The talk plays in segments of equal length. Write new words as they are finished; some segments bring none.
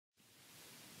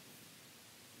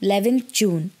11th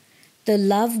June. The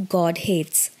love God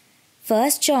hates.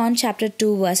 1 John chapter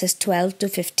 2 verses 12 to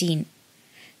 15.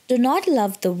 Do not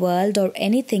love the world or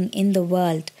anything in the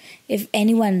world. If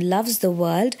anyone loves the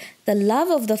world, the love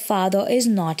of the Father is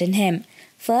not in him.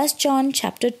 1 John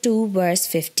chapter 2 verse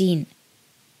 15.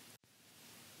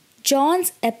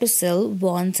 John's epistle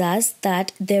warns us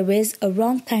that there is a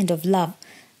wrong kind of love,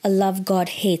 a love God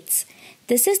hates.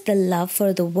 This is the love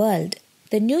for the world.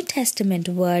 The New Testament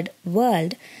word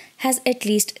world has at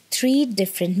least 3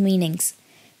 different meanings.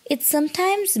 It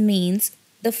sometimes means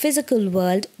the physical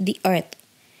world, the earth.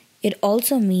 It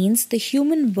also means the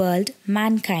human world,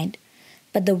 mankind.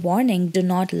 But the warning, do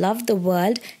not love the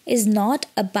world, is not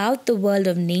about the world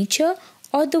of nature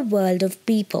or the world of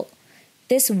people.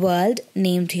 This world,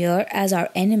 named here as our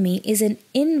enemy, is an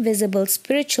invisible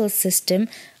spiritual system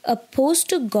opposed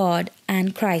to God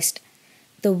and Christ.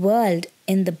 The world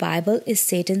in the Bible is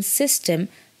Satan's system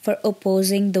for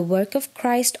opposing the work of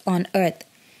Christ on earth.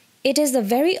 It is the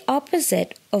very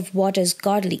opposite of what is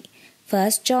godly.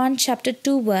 1 John chapter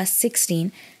 2 verse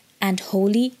 16, and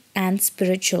holy and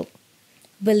spiritual.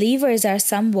 Believers are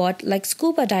somewhat like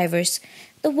scuba divers.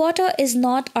 The water is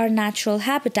not our natural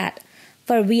habitat,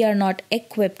 for we are not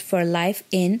equipped for life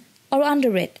in or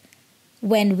under it.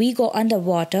 When we go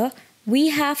underwater, we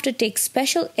have to take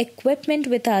special equipment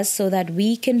with us so that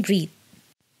we can breathe.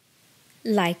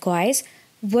 Likewise,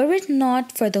 were it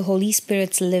not for the Holy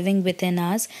Spirit's living within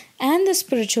us and the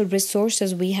spiritual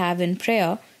resources we have in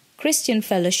prayer, Christian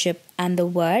fellowship, and the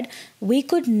Word, we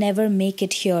could never make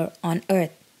it here on earth.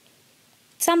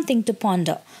 Something to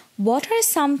ponder. What are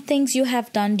some things you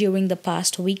have done during the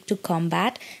past week to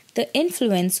combat the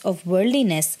influence of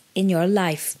worldliness in your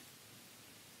life?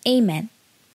 Amen.